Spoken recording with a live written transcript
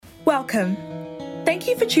Welcome. Thank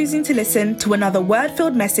you for choosing to listen to another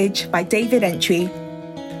word-filled message by David Antwi.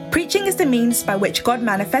 Preaching is the means by which God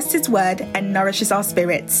manifests His word and nourishes our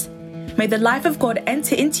spirits. May the life of God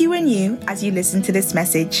enter into you anew as you listen to this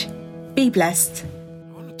message. Be blessed.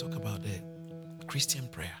 I want to talk about the Christian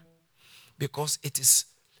prayer because it is,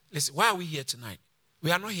 listen, why are we here tonight?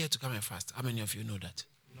 We are not here to come and fast. How many of you know that?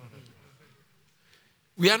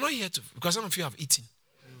 We are not here to, because some of you have eaten.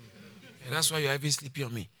 And that's why you are even sleeping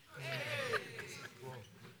on me.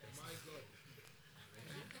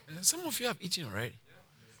 And some of you have eaten already.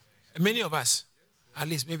 And many of us, at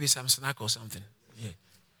least maybe some snack or something. Yeah.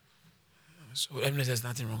 So there's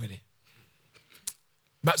nothing wrong with it.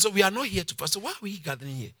 But so we are not here to fast. So why are we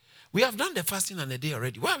gathering here? We have done the fasting and the day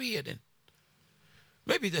already. Why are we here then?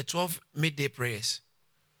 Maybe the 12 midday prayers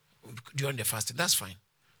during the fasting. That's fine.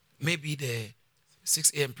 Maybe the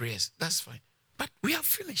 6 a.m. prayers. That's fine. But we have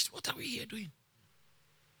finished. What are we here doing?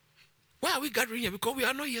 Why are we gathering here? Because we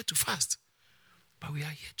are not here to fast. But we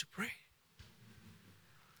are here to pray.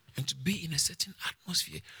 And to be in a certain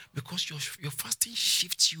atmosphere. Because your fasting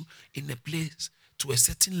shifts you in a place to a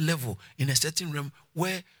certain level, in a certain realm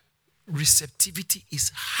where receptivity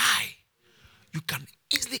is high. You can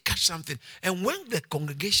easily catch something. And when the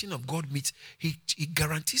congregation of God meets, he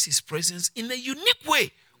guarantees his presence in a unique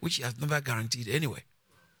way, which he has never guaranteed anyway.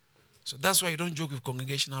 So that's why you don't joke with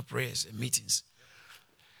congregational prayers and meetings.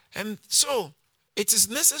 And so it is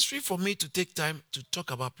necessary for me to take time to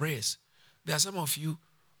talk about prayers. There are some of you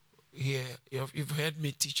here, you've heard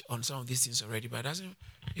me teach on some of these things already, but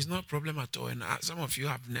it's not a problem at all. And some of you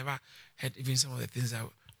have never heard even some of the things that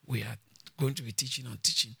we are going to be teaching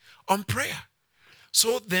on prayer.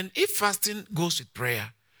 So then if fasting goes with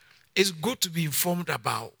prayer, it's good to be informed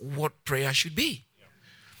about what prayer should be.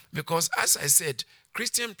 Because as I said,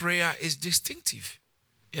 Christian prayer is distinctive.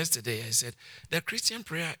 Yesterday I said that Christian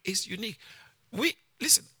prayer is unique.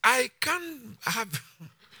 Listen, I cannot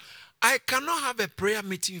have a prayer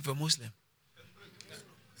meeting with a Muslim.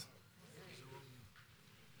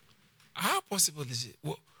 How possible is it?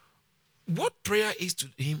 What prayer is to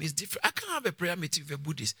him is different. I can't have a prayer meeting with a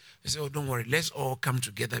Buddhist. They say, oh, don't worry, let's all come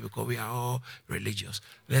together because we are all religious.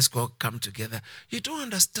 Let's all come together. You don't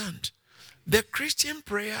understand. The Christian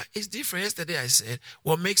prayer is different. Yesterday I said,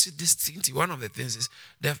 what makes it distinctive, one of the things is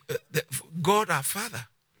that God our Father.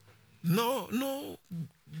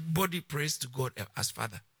 Nobody prays to God as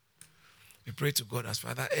Father. We pray to God as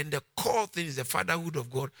Father. And the core thing is the fatherhood of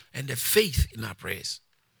God and the faith in our prayers.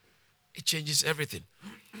 It changes everything.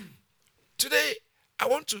 Today, I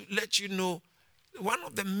want to let you know one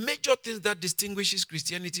of the major things that distinguishes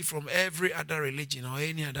Christianity from every other religion or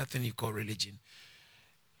any other thing you call religion,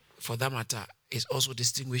 for that matter, is also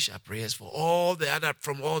distinguish our prayers from all the other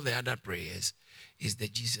prayers, is the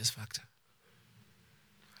Jesus factor.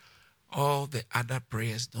 All the other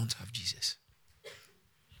prayers don't have Jesus.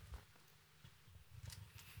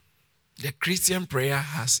 The Christian prayer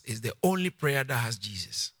is the only prayer that has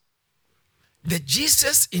Jesus. The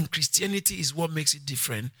Jesus in Christianity is what makes it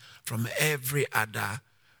different from every other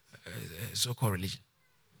so-called religion.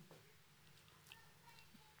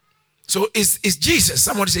 So it's Jesus.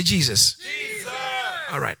 Somebody say Jesus. Jesus.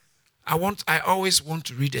 All right. I always want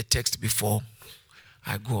to read a text before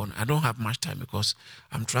I go on. I don't have much time because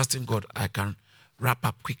I'm trusting God I can wrap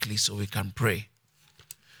up quickly so we can pray.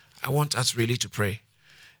 I want us really to pray.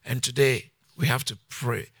 And today we have to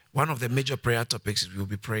pray. One of the major prayer topics is we'll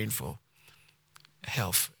be praying for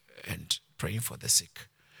health and praying for the sick.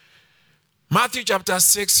 Matthew chapter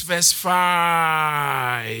 6 verse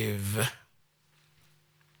 5.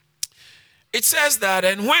 It says that,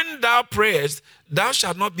 and when thou prayest, thou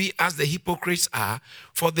shalt not be as the hypocrites are,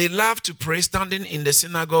 for they love to pray standing in the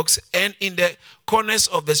synagogues and in the corners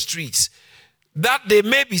of the streets, that they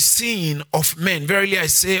may be seen of men. Verily I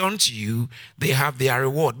say unto you, they have their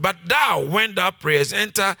reward. But thou, when thou prayest,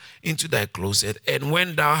 enter into thy closet, and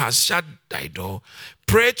when thou hast shut thy door,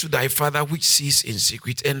 pray to thy Father which sees in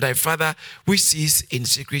secret, and thy Father which sees in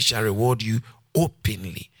secret shall reward you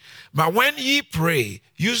openly. But when ye pray,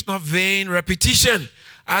 use not vain repetition,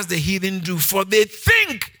 as the heathen do, for they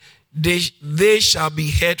think they shall be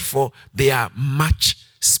heard for their much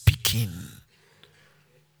speaking.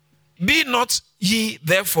 Be not ye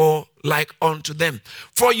therefore like unto them,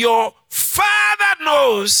 for your Father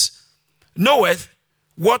knoweth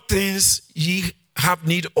what things ye have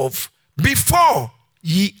need of before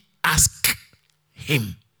ye ask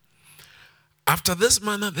him. After this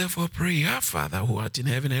manner, therefore, pray, our Father who art in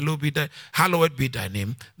heaven, hallowed be thy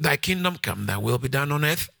name. Thy kingdom come, thy will be done on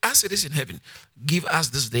earth as it is in heaven. Give us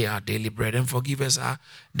this day our daily bread, and forgive us our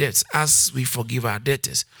debts as we forgive our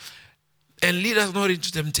debtors. And lead us not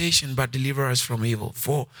into temptation, but deliver us from evil.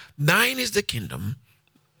 For thine is the kingdom,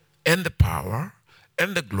 and the power,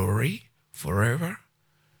 and the glory, forever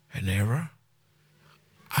and ever.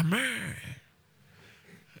 Amen.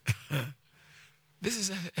 This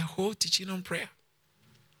is a whole teaching on prayer.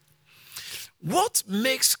 What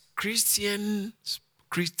makes Christian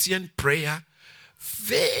prayer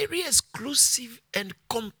very exclusive and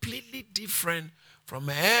completely different from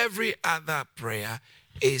every other prayer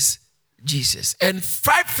is Jesus. And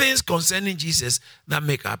 5 things concerning Jesus that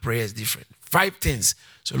make our prayers different. 5 things,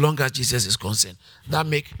 so long as Jesus is concerned, that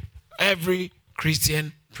make every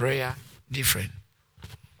Christian prayer different.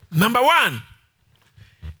 Number 1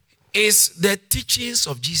 is the teachings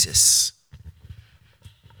of Jesus.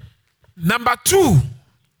 Number 2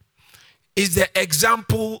 is the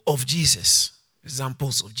example of Jesus.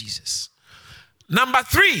 Examples of Jesus. Number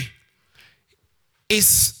 3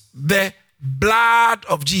 is the blood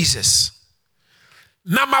of Jesus.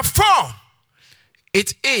 Number 4,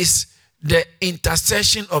 it is the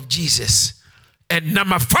intercession of Jesus. And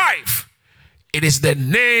number 5, it is the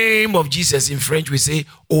name of Jesus. In French, we say,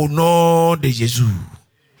 au nom de Jésus.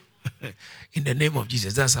 In the name of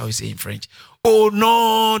Jesus. That's how we say in French. Au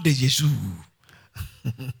nom de Jésus.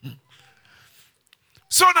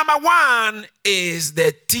 So number 1 is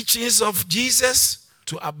the teachings of Jesus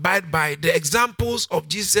to abide by, the examples of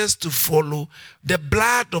Jesus to follow, the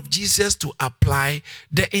blood of Jesus to apply,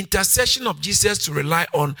 the intercession of Jesus to rely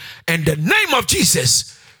on, and the name of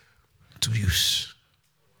Jesus to use.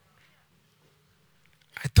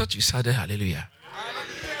 I thought you shouted hallelujah.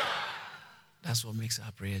 Hallelujah. That's what makes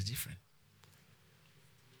our prayers different.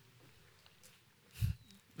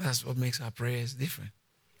 That's what makes our prayers different.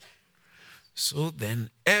 So then,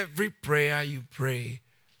 every prayer you pray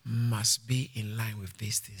must be in line with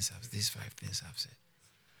these things, these 5 things I've said.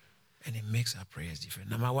 And it makes our prayers different.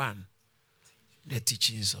 Number 1, the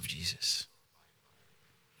teachings of Jesus.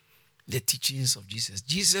 The teachings of Jesus.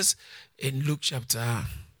 Jesus, in Luke chapter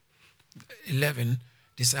 11,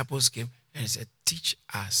 disciples came and said, teach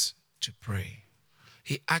us to pray.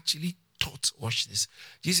 He actually taught, watch this,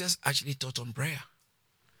 Jesus actually taught on prayer.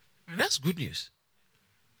 And that's good news.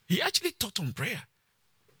 He actually taught on prayer.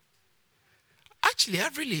 Actually,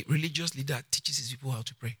 every religious leader teaches his people how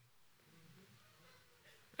to pray.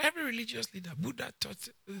 Every religious leader. Buddha taught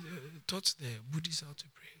the Buddhists how to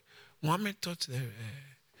pray. Muhammad taught the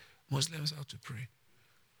Muslims how to pray.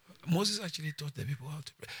 Moses actually taught the people how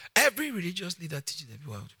to pray. Every religious leader teaches the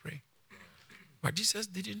people how to pray. But Jesus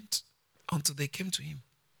didn't until they came to him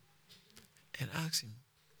and asked him,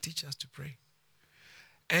 teach us to pray.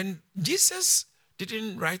 And Jesus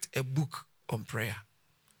didn't write a book on prayer.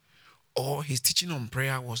 Or his teaching on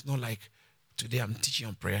prayer was not like, today I'm teaching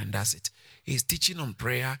on prayer and that's it. His teaching on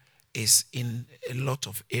prayer is in a lot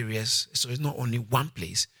of areas. So it's not only one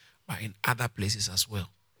place, but in other places as well.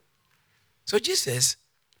 So Jesus'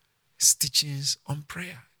 teachings on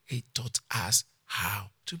prayer, he taught us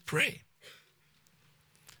how to pray.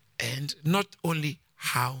 And not only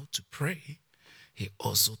how to pray, he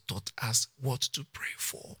also taught us what to pray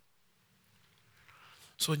for.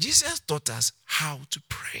 So Jesus taught us how to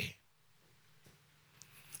pray.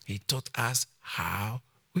 He taught us how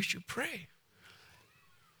we should pray.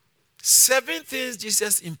 7 things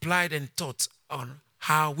Jesus implied and taught on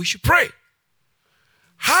how we should pray.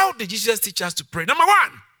 How did Jesus teach us to pray? Number 1,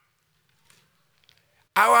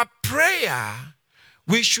 our prayer,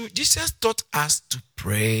 Jesus taught us to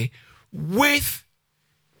pray with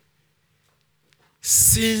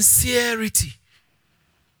sincerity.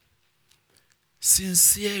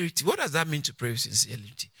 Sincerity. What does that mean to pray with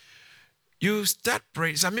sincerity? You start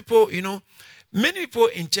praying. Some people, many people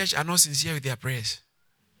in church are not sincere with their prayers.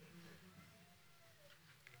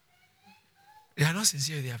 They are not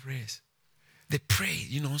sincere with their prayers. They pray,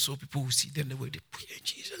 so people will see them the way they pray in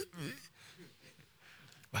Jesus.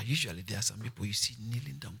 But usually there are some people you see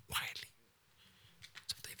kneeling down quietly.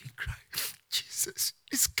 Sometimes even cry. Jesus,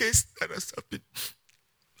 this case that has happened.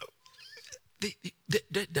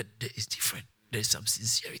 That is different. There's some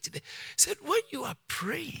sincerity there. Said when you are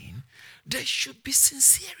praying, there should be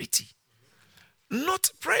sincerity.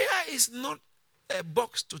 Prayer is not a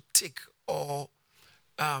box to tick or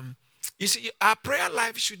you see, our prayer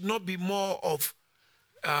life should not be more of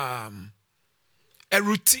a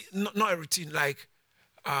routine, not a routine, like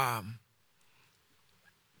a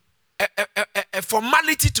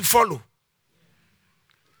formality to follow.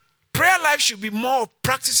 Prayer life should be more of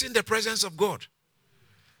practicing the presence of God.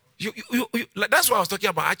 That's what I was talking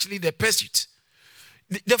about, actually, the pursuit.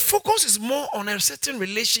 The focus is more on a certain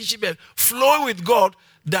relationship and flowing with God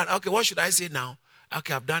than, okay, what should I say now?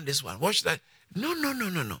 Okay, I've done this one. What should I?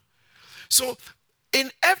 No. So in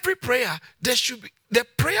every prayer, there should be the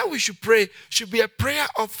prayer we should pray should be a prayer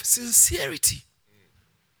of sincerity.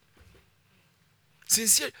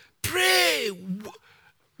 Sincere. Pray.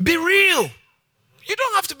 Be real. You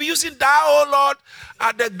don't have to be using thou, oh Lord,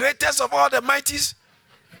 are the greatest of all the mighties.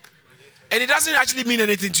 And it doesn't actually mean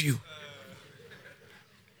anything to you.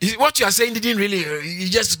 What you are saying didn't really, you're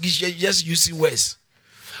just using words.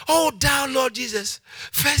 Oh, thou, Lord Jesus.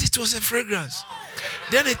 First it was a fragrance.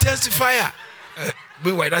 Then it turns to fire.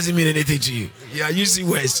 Meanwhile, it doesn't mean anything to you. You are using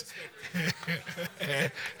words. Lord,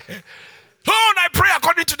 I pray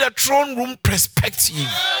according to the throne room perspective.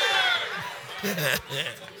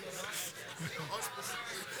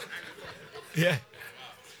 Yeah.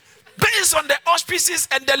 Based on the auspices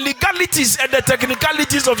and the legalities and the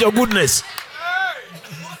technicalities of your goodness.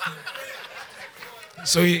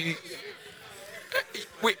 So it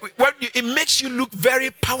makes you look very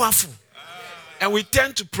powerful. And we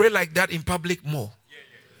tend to pray like that in public more.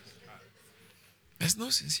 There's no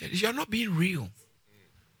sincerity. You are not being real.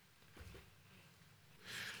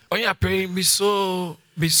 When you are praying, be so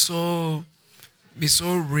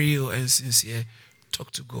real and sincere. Talk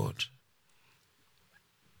to God.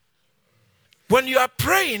 When you are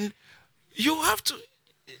praying, you have to,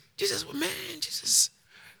 Jesus,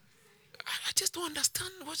 I just don't understand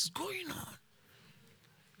what's going on.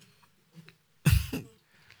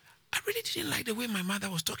 I really didn't like the way my mother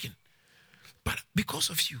was talking. But because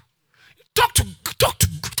of you, talk to,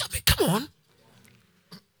 come on.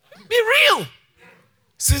 Be real.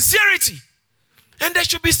 Sincerity. And there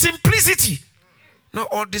should be simplicity. Not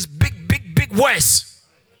all these big words.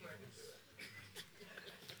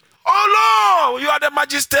 Oh Lord, you are the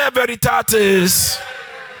Magister Veritatis.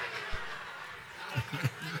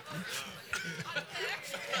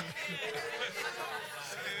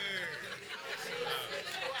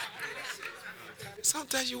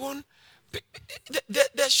 Sometimes you want,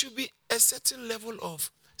 there should be a certain level of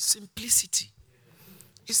simplicity.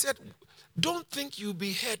 He said, don't think you'll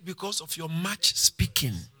be heard because of your much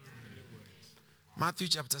speaking. Matthew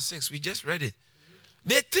chapter 6, we just read it.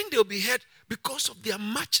 They think they'll be heard because of their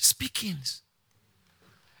much speakings.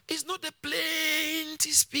 It's not the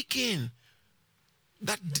plenty speaking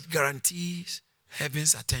that guarantees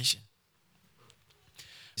heaven's attention.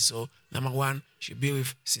 So, number one, should be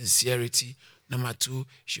with sincerity. Number two,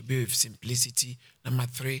 should be with simplicity. Number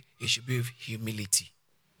three, it should be with humility.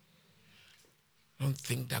 Don't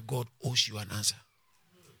think that God owes you an answer.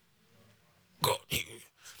 God.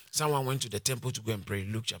 Someone went to the temple to go and pray.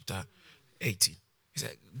 Luke chapter 18. He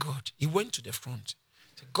said, God. He went to the front.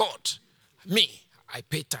 He said, God, me, I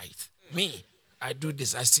pay tithe. Me, I do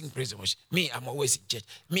this. I sing praise and worship. Me, I'm always in church.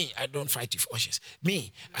 Me, I don't fight with ushers.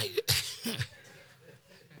 Me,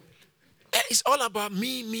 It's all about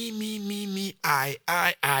me, I.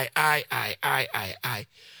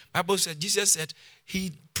 Bible said, Jesus said,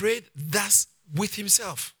 he prayed thus with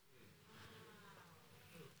himself.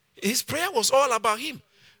 His prayer was all about him.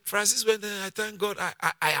 Francis went there, I thank God,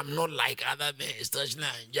 I am not like other men, Stajna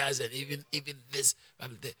and Jazz and even this.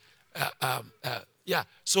 Yeah,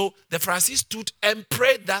 so the Francis stood and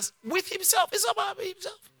prayed thus with himself. It's about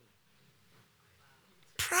himself.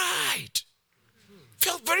 Pride.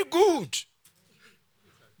 Felt very good.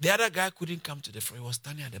 The other guy couldn't come to the front. He was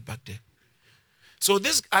standing at the back there. So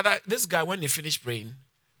this guy, when he finished praying,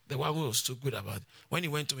 the one who was so good about it, when he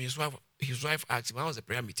went to his wife asked him, how was the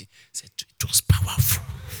prayer meeting? He said, it was powerful.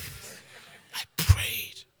 I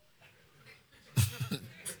prayed.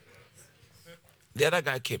 The other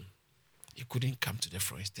guy came. He couldn't come to the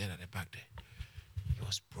front. He stayed at the back there. He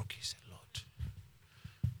was broke. He said, Lord,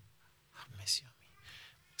 have mercy on me.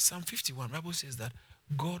 Psalm 51, Bible says that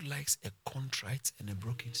God likes a contrite and a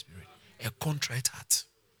broken spirit. A contrite heart.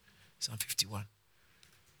 Psalm 51. He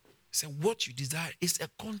said, what you desire is a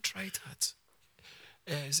contrite heart.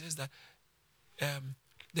 It says that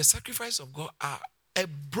the sacrifice of God are a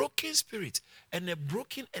broken spirit and a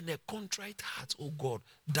broken and a contrite heart, oh God,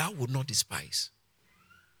 thou would not despise.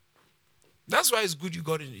 That's why it's good you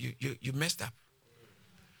got in, you messed up.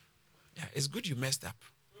 Yeah, it's good you messed up.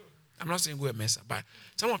 I'm not saying go mess up, but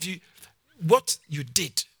some of you, what you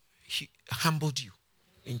did, he humbled you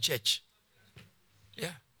in church.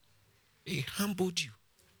 Yeah. He humbled you.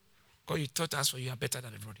 Because you thought as for you are better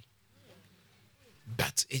than everybody.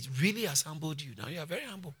 But it really has humbled you. Now you are very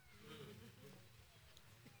humble.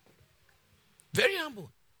 Very humble.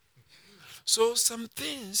 So some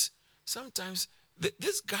things, sometimes,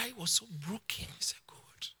 this guy was so broken. He said,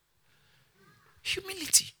 God,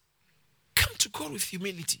 humility. Come to God with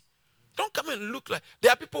humility. Don't come and look like,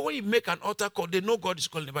 there are people when you make an altar call, they know God is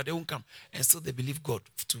calling them, but they won't come. And still they believe God.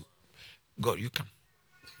 God, you come.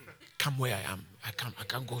 come where I am. I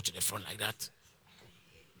can't go to the front like that.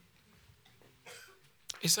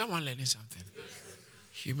 Is someone learning something?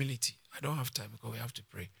 Humility. I don't have time because we have to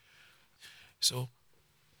pray. So,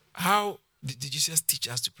 how did Jesus teach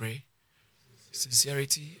us to pray?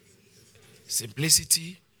 Sincerity,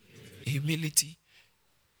 simplicity, humility,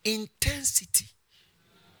 intensity.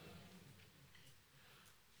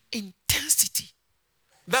 Intensity.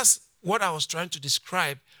 That's what I was trying to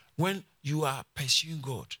describe when you are pursuing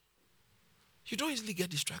God. You don't easily get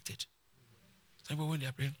distracted. Some people, when they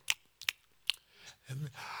are praying,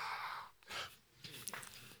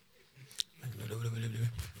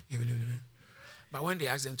 but when they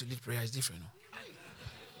ask them to lead prayer, it's different. No?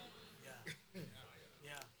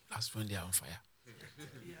 That's when they are on fire.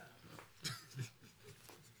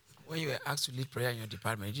 When you were asked to lead prayer in your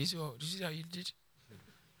department, did you see how you did?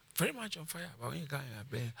 Very much on fire. But when you come, you are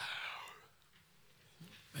praying,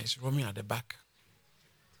 it's roaming at the back.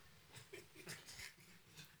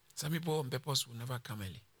 Some people on purpose will never come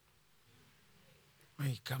early. When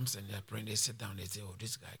he comes and they are praying, they sit down, they say, oh,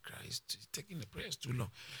 this guy cries. He's taking the prayers too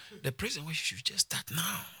long. The praise and worship should just start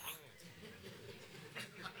now.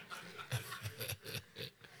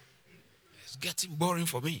 It's getting boring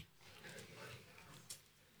for me.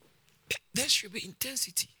 There should be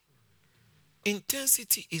intensity.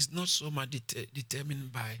 Intensity is not so much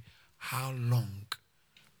determined by how long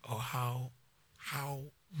or how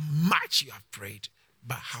much you have prayed,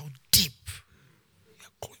 but how deep. You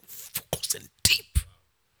are going focused and deep.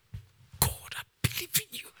 God, I believe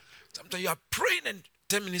in you. Sometimes you are praying and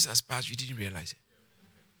 10 minutes has passed, you didn't realize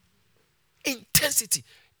it. Intensity.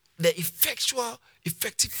 The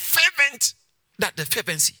effective, fervent, that the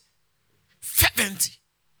fervency. Fervency.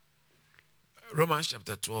 Romans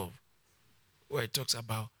chapter 12, where it talks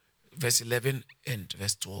about verse 11 and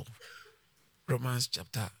verse 12. Romans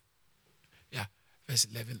chapter, verse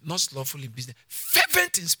 11. Not slothful in business,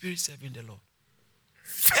 fervent in spirit, serving the Lord.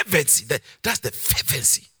 Fervency, that's the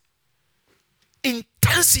fervency.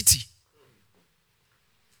 Intensity.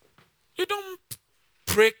 You don't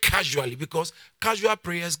pray casually because casual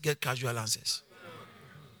prayers get casual answers.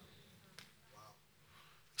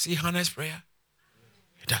 See Hannah's prayer?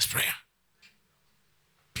 That's prayer.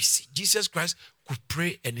 Jesus Christ could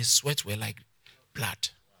pray and his sweat were like blood.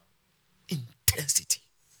 Intensity.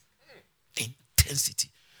 Intensity.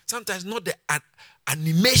 Sometimes not the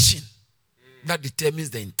animation that determines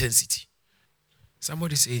the intensity.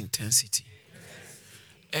 Somebody say intensity.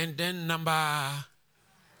 And then number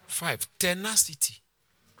 5, tenacity.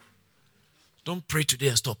 Don't pray today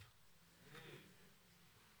and stop.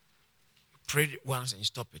 Pray once and you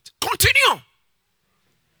stop it. Continue.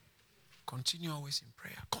 Continue always in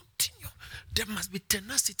prayer. Continue. There must be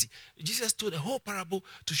tenacity. Jesus told the whole parable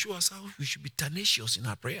to show us how we should be tenacious in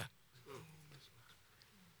our prayer.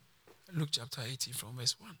 Luke chapter 18 from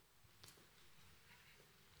verse 1.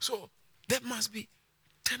 So, there must be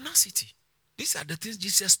tenacity. These are the things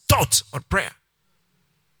Jesus taught on prayer.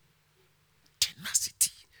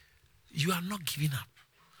 Tenacity. You are not giving up.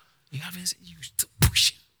 You haven't, you're still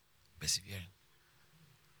pushing, persevering.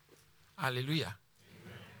 Hallelujah.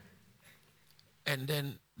 And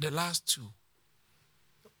then the last 2.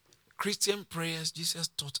 Christian prayers, Jesus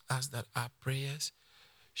taught us that our prayers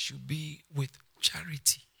should be with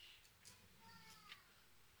charity,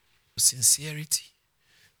 sincerity,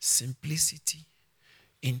 simplicity,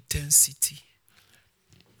 intensity,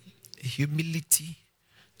 humility,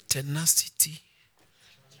 tenacity,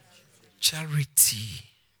 charity.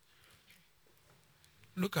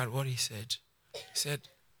 Look at what he said. He said,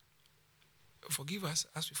 forgive us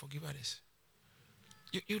as we forgive others.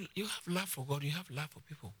 You have love for God, you have love for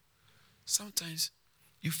people. Sometimes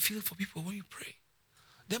you feel for people when you pray.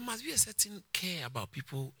 There must be a certain care about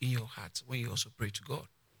people in your heart when you also pray to God.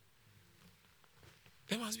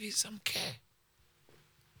 There must be some care.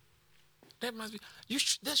 There must be.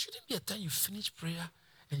 There shouldn't be a time you finish prayer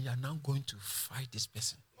and you are now going to fight this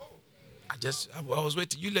person. I was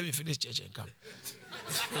waiting. You let me finish church and come.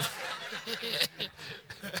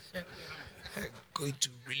 Going to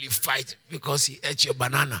really fight because he ate your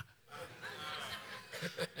banana.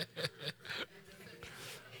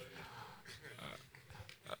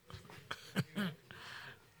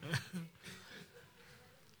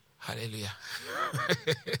 Hallelujah.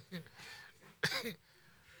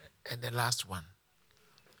 And the last one.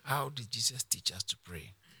 How did Jesus teach us to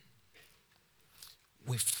pray?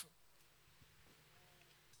 With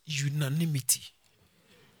unanimity.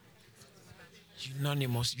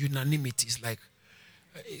 Unanimity is like,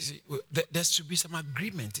 there should be some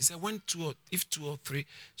agreement. He said, if 2 or 3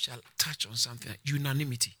 shall touch on something,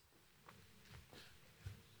 unanimity.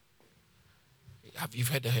 Have you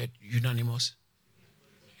heard the word unanimous?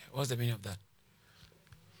 What's the meaning of that?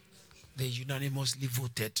 They unanimously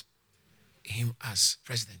voted him as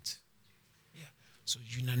president. Yeah. So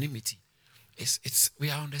unanimity.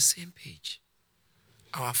 We are on the same page.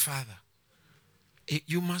 Our Father.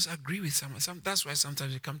 You must agree with someone. That's why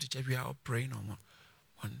sometimes you come to church, we are all praying on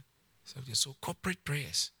one subject. So corporate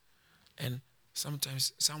prayers. And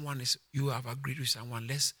sometimes you have agreed with someone,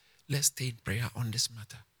 let's stay in prayer on this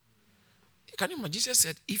matter. Can you imagine? Jesus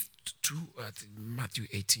said, if two, Matthew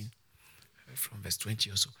 18, from verse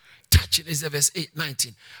 20 or so, touching is verse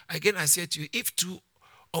 19. Again, I say to you, if two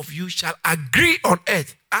of you shall agree on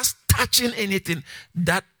earth as touching anything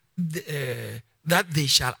that they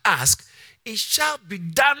shall ask, it shall be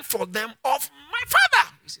done for them of my Father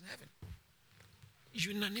who is in heaven.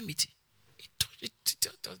 Unanimity. It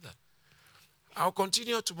tells that. I'll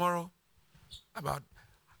continue tomorrow about.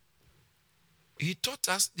 He taught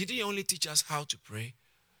us, didn't he only teach us how to pray,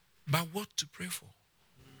 but what to pray for?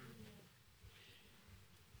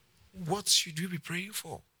 What should we be praying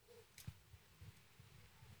for?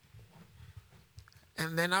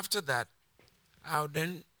 And then after that,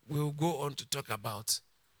 we'll go on to talk about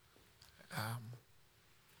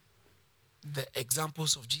the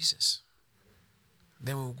examples of Jesus.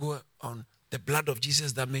 Then we'll go on the blood of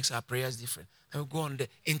Jesus that makes our prayers different. Then we'll go on the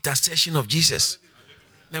intercession of Jesus.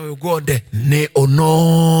 Then we'll go on the ne au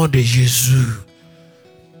nom de Jésus.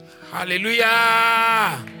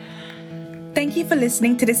 Hallelujah. Thank you for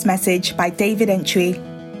listening to this message by David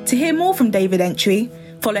Antwi. To hear more from David Antwi,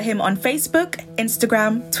 follow him on Facebook,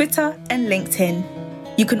 Instagram, Twitter, and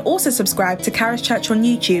LinkedIn. You can also subscribe to Charis Church on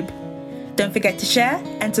YouTube. Don't forget to share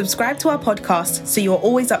and subscribe to our podcast so you're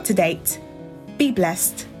always up to date. Be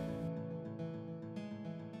blessed.